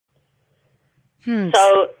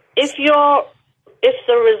So if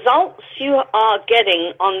the results you are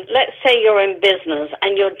getting on, let's say you're in business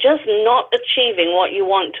and you're just not achieving what you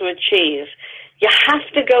want to achieve, you have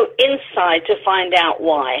to go inside to find out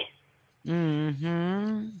why.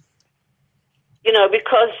 Mm-hmm. You know,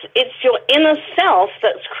 because it's your inner self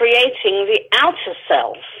that's creating the outer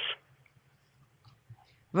self.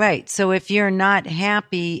 Right. So if you're not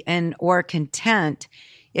happy or content,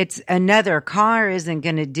 it's another car isn't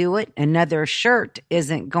going to do it. Another shirt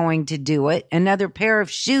isn't going to do it. Another pair of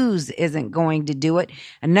shoes isn't going to do it.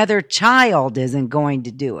 Another child isn't going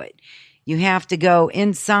to do it. You have to go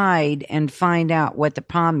inside and find out what the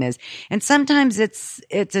problem is. And sometimes it's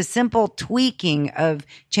a simple tweaking of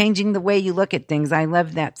changing the way you look at things. I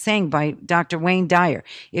love that saying by Dr. Wayne Dyer.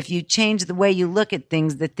 If you change the way you look at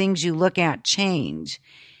things, the things you look at change.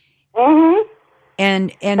 Mm-hmm.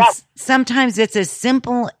 And sometimes it's as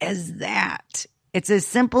simple as that. It's as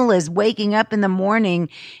simple as waking up in the morning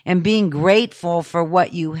and being grateful for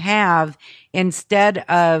what you have instead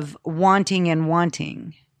of wanting and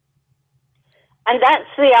wanting. And that's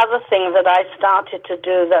the other thing that I started to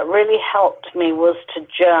do that really helped me was to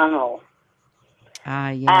journal.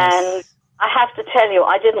 Yes. And I have to tell you,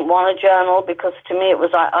 I didn't want to journal because to me it was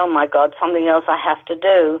like, oh my God, something else I have to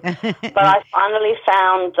do. But I finally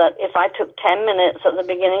found that if I took 10 minutes at the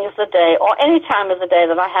beginning of the day or any time of the day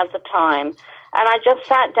that I have the time, and I just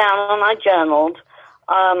sat down and I journaled,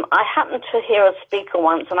 I happened to hear a speaker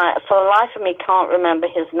once, and I, for the life of me, can't remember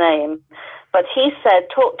his name, but he said,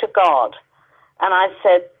 talk to God. And I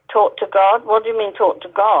said, talk to God? What do you mean talk to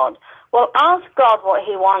God? Well, ask God what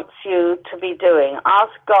he wants you to be doing.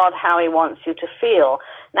 Ask God how he wants you to feel.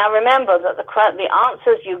 Now, remember that the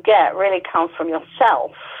answers you get really come from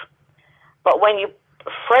yourself. But when you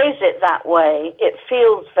phrase it that way, it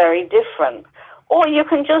feels very different. Or you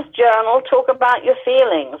can just journal, talk about your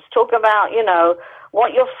feelings, talk about, you know,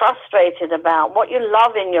 what you're frustrated about, what you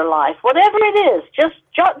love in your life, whatever it is. Just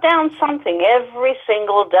jot down something every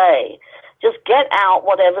single day. Just get out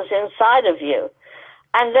whatever's inside of you.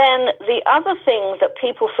 And then the other thing that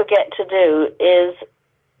people forget to do is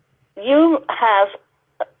you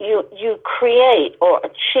create or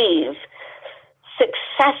achieve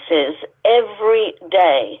successes every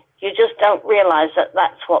day. You just don't realize that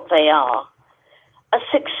that's what they are. A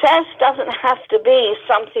success doesn't have to be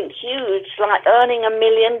something huge like earning $1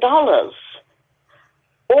 million.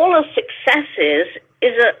 All a success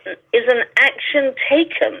is an action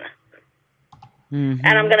taken. Mm-hmm.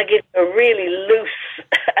 And I'm going to give a really loose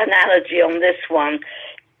analogy on this one.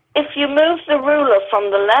 If you move the ruler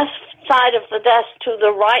from the left side of the desk to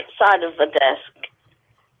the right side of the desk,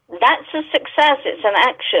 that's a success. It's an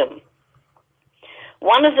action.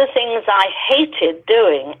 One of the things I hated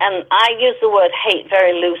doing, and I use the word hate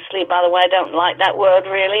very loosely, by the way, I don't like that word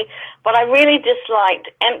really, but I really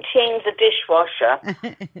disliked emptying the dishwasher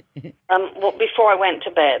before I went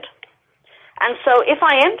to bed. And so if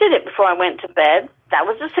I emptied it before I went to bed, that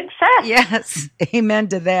was a success. Yes, amen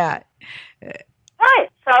to that. Right.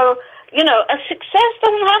 So, you know, a success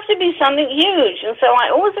doesn't have to be something huge. And so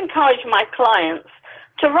I always encourage my clients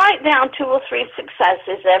to write down 2 or 3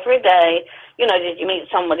 successes every day. You know, did you meet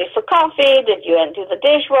somebody for coffee? Did you empty the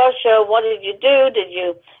dishwasher? What did you do?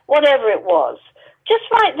 Whatever it was. Just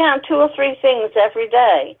write down 2 or 3 things every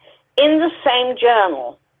day in the same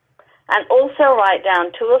journal. And also write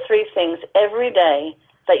down 2 or 3 things every day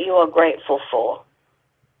that you are grateful for.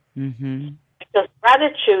 Mm-hmm. Because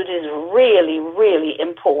gratitude is really, really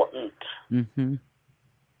important. Mm-hmm.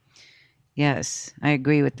 Yes, I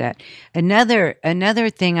agree with that. Another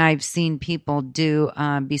thing I've seen people do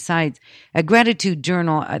besides a gratitude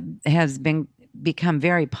journal has become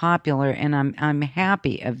very popular, and I'm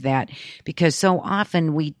happy of that because so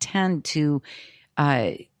often we tend to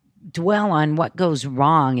dwell on what goes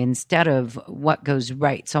wrong instead of what goes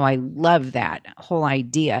right. So I love that whole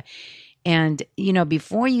idea. And, you know,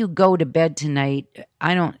 before you go to bed tonight,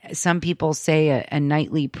 some people say a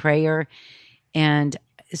nightly prayer. And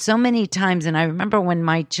so many times, and I remember when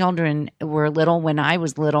my children were little, when I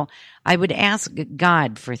was little, I would ask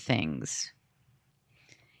God for things.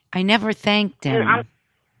 I never thanked him.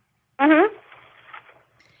 Mm-hmm.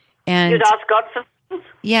 And you'd ask God for things?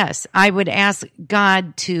 Yes, I would ask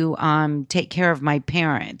God to take care of my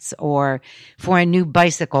parents or for a new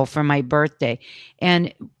bicycle for my birthday.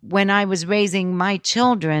 And when I was raising my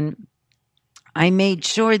children, I made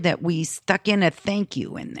sure that we stuck in a thank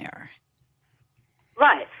you in there.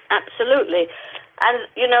 Right, absolutely. And,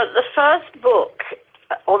 you know, the first book,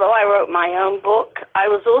 although I wrote my own book, I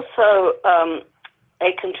was also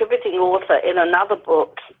a contributing author in another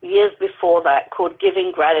book years before that called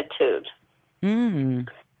Giving Gratitude. Mm.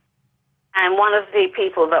 And And one of the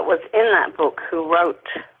people that was in that book who wrote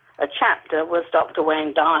a chapter was Dr.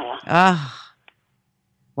 Wayne Dyer. Oh,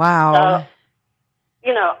 wow. So,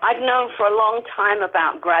 you know, I've known for a long time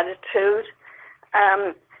about gratitude.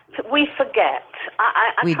 We forget.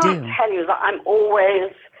 I can't tell you that I'm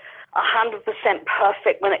always 100%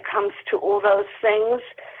 perfect when it comes to all those things,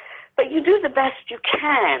 but you do the best you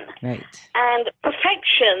can. Right. And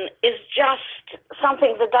perfection is just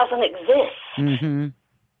something that doesn't exist. Mm-hmm.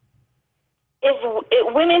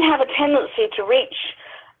 If women have a tendency to reach,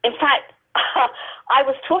 in fact, I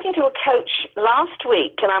was talking to a coach last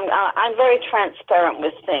week, and I'm very transparent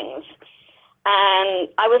with things.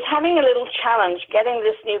 And I was having a little challenge getting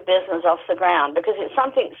this new business off the ground because it's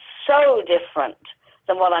something so different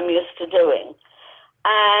than what I'm used to doing.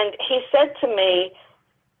 And he said to me,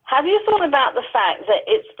 have you thought about the fact that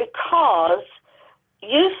it's because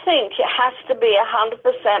you think it has to be 100%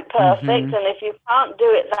 perfect, and if you can't do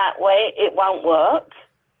it that way, it won't work?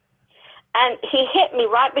 And he hit me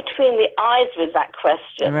right between the eyes with that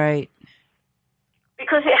question. Right.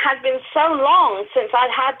 Because it had been so long since I'd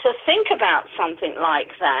had to think about something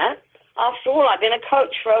like that. After all, I've been a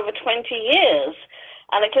coach for over 20 years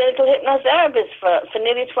and a clinical hypnotherapist for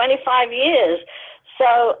nearly 25 years.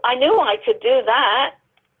 So I knew I could do that.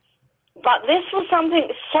 But this was something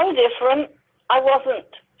so different, I wasn't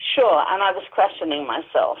sure, and I was questioning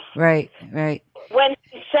myself. Right, right. When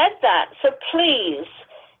he said that, so please,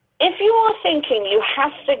 if you are thinking you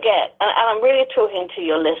have to get, and I'm really talking to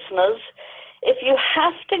your listeners, if you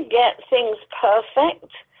have to get things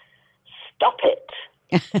perfect, stop it.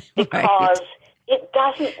 Because it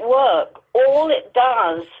doesn't work. All it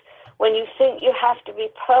does when you think you have to be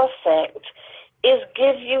perfect is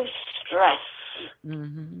give you stress.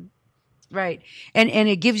 Mm-hmm. Right. And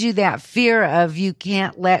it gives you that fear of you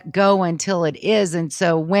can't let go until it is. And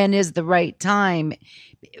so when is the right time?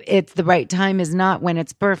 It's the right time is not when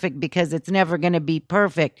it's perfect, because it's never going to be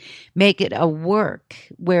perfect. Make it a work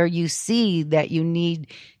where you see that you need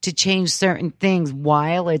to change certain things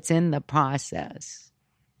while it's in the process.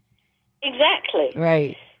 Exactly.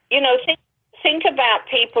 Right. You know, think about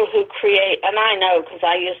people who create, and I know because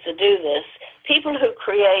I used to do this, people who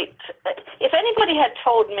create, if anybody had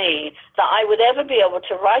told me that I would ever be able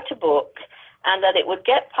to write a book and that it would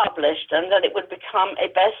get published and that it would become a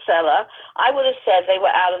bestseller, I would have said they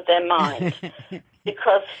were out of their mind.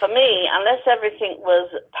 Because for me, unless everything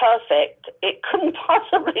was perfect, it couldn't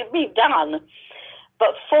possibly be done.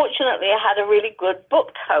 But fortunately, I had a really good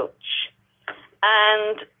book coach.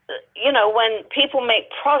 And, you know, when people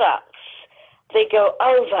make products, they go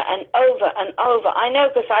over and over and over. I know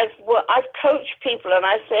because I've coached people and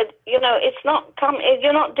I said, you know,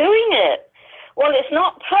 you're not doing it. Well, it's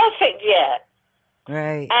not perfect yet.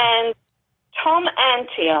 Right. And Tom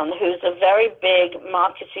Antion, who's a very big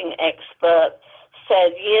marketing expert,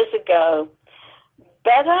 said years ago,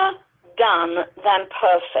 better done than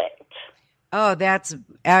perfect. Oh, that's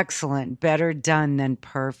excellent. Better done than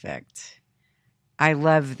perfect. I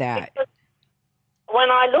love that. Because when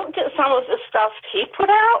I looked at some of the stuff he put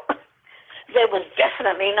out, there was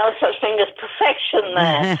definitely no such thing as perfection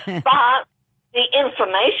there. But the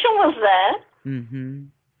information was there. Mm-hmm.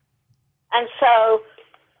 And so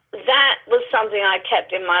that was something I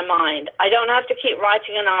kept in my mind. I don't have to keep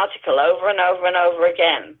writing an article over and over and over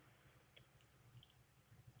again.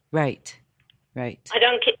 Right, right. I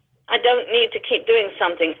don't need to keep doing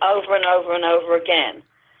something over and over and over again.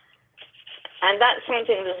 And that's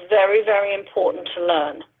something that's very, very important to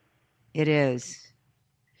learn. It is.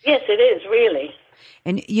 Yes, it is, really.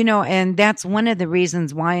 And, you know, and that's one of the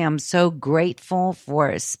reasons why I'm so grateful for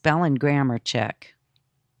a spell and grammar check.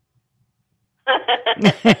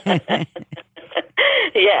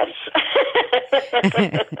 Yes.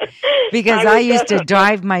 Because I used to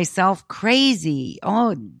drive myself crazy.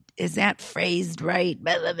 Oh, is that phrased right?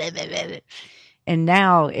 And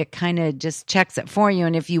now it kind of just checks it for you.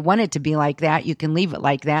 And if you want it to be like that, you can leave it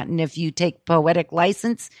like that. And if you take poetic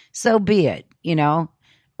license, so be it, you know?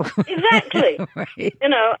 Exactly. Right. You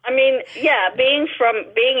know, I mean, yeah, being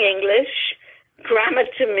English, grammar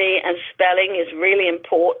to me and spelling is really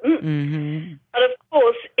important. Mm-hmm. But of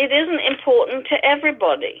course, it isn't important to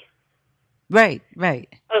everybody. Right, right.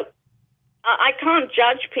 So, I can't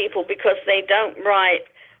judge people because they don't write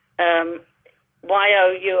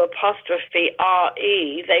Y-O-U''RE.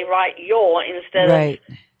 They write your instead of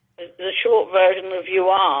the short version of you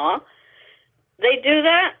are. They do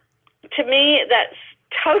that. To me, that's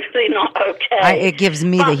totally not okay. It gives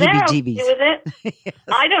me the heebie-jeebies. With it. Yes.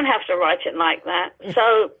 I don't have to write it like that.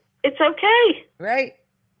 So it's okay. Right,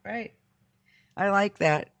 right. I like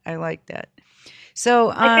that. I like that.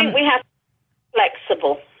 So I think we have to be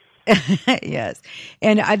flexible. Yes.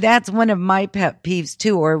 And that's one of my pet peeves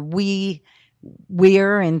too, or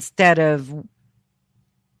we're instead of,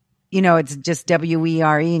 it's just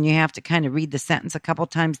WERE, and you have to kind of read the sentence a couple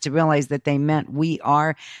times to realize that they meant we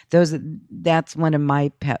are. That's one of my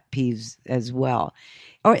pet peeves as well.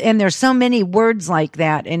 And there's so many words like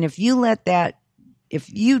that. And if you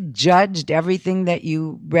judged everything that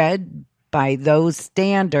you read by those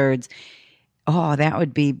standards, that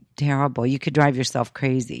would be terrible. You could drive yourself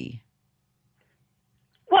crazy.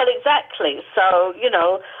 Well, exactly. So,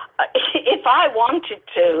 if I wanted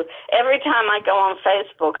to, every time I go on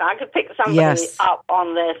Facebook, I could pick somebody up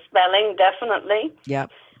on their spelling, definitely.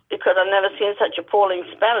 Yep. Because I've never seen such appalling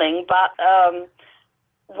spelling. But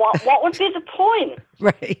what would be the point?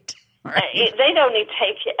 Right. They don't need to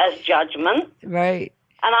take it as judgment. Right.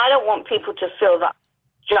 And I don't want people to feel that I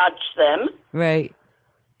judge them. Right.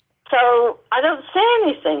 So I don't say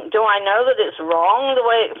anything. Do I know that it's wrong the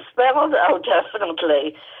way it's spelled? Oh,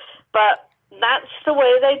 definitely. But that's the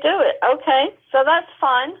way they do it. Okay, so that's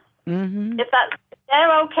fine. Mm-hmm. If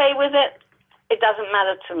they're okay with it, it doesn't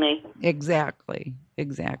matter to me.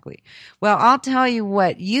 Exactly. Well, I'll tell you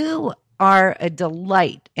what, you are a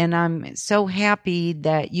delight, and I'm so happy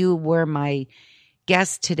that you were my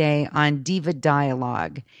guest today on Diva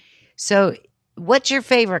Dialogue. So what's your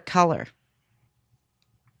favorite color?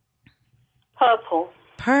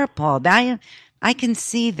 Purple. I can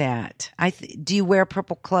see that. Do you wear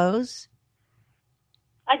purple clothes?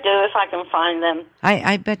 I do, if I can find them.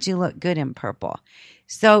 I bet you look good in purple.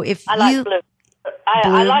 So I like blue.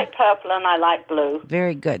 I like purple and I like blue.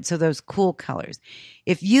 Very good. So those cool colors.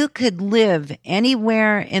 If you could live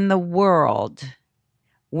anywhere in the world,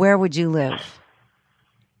 where would you live?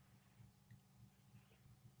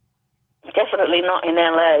 Definitely not in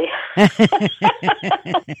LA.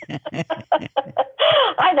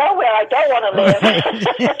 I know where I don't want to live.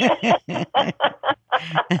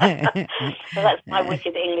 So that's my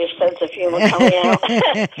wicked English sense of humor coming out.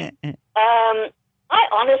 I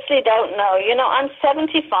honestly don't know. I'm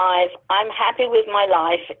 75. I'm happy with my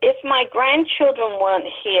life. If my grandchildren weren't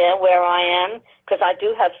here where I am, because I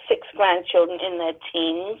do have 6 grandchildren in their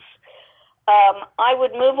teens, I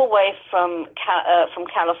would move away from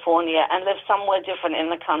California and live somewhere different in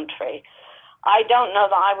the country. I don't know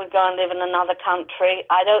that I would go and live in another country.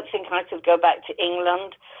 I don't think I could go back to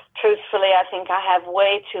England. Truthfully, I think I have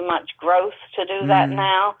way too much growth to do that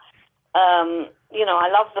now.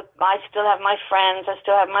 I still have my friends, I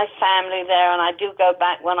still have my family there, and I do go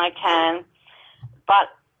back when I can.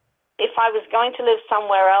 But if I was going to live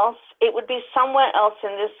somewhere else, it would be somewhere else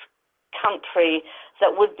in this country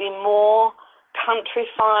that would be more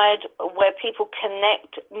countrified, where people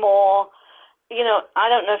connect more. I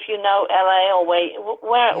don't know if you know LA or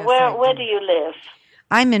where do you live?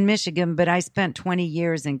 I'm in Michigan, but I spent 20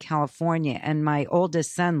 years in California, and my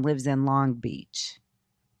oldest son lives in Long Beach.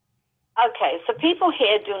 Okay, so people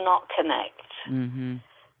here do not connect. Mm-hmm.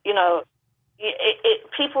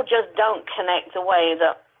 People just don't connect the way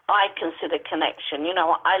that I consider connection.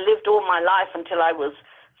 I lived all my life until I was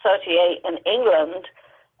 38 in England,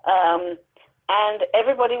 and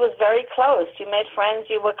everybody was very close. You made friends,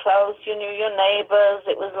 you were close, you knew your neighbors.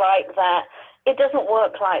 It was like that. It doesn't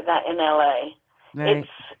work like that in LA. Right.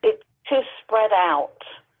 It's too spread out.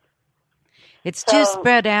 It's too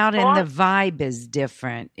spread out, and the vibe is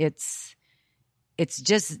different. It's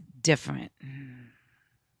just different.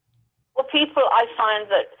 Well, I find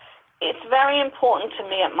that it's very important to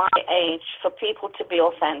me at my age for people to be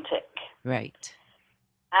authentic. Right.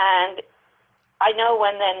 And I know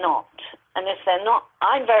when they're not. And if they're not,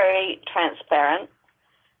 I'm very transparent.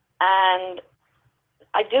 And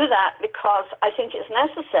I do that because I think it's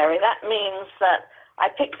necessary. That means that I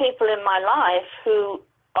pick people in my life who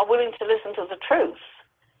are willing to listen to the truth.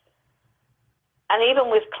 And even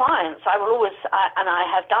with clients, I will always, and I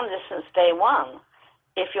have done this since day one,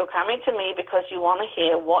 if you're coming to me because you want to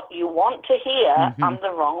hear what you want to hear, I'm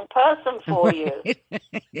the wrong person for you.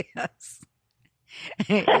 Yes.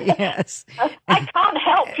 Yes. I can't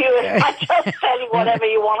help you if I just tell you whatever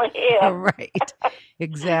you want to hear. Right.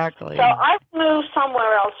 Exactly. So I've moved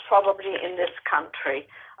somewhere else probably in this country.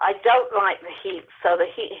 I don't like the heat, so the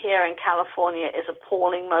heat here in California is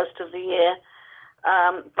appalling most of the year.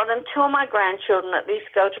 But until my grandchildren at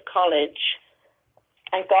least go to college,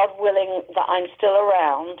 and God willing that I'm still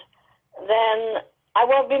around, then I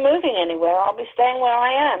won't be moving anywhere. I'll be staying where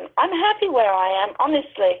I am. I'm happy where I am,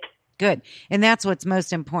 honestly. Good. And that's what's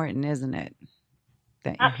most important, isn't it?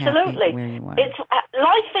 That you're Absolutely. Where you are.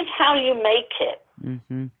 Life is how you make it.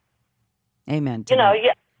 Mm-hmm. Amen.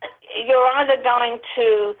 You're either going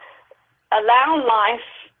to allow life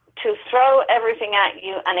to throw everything at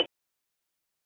you and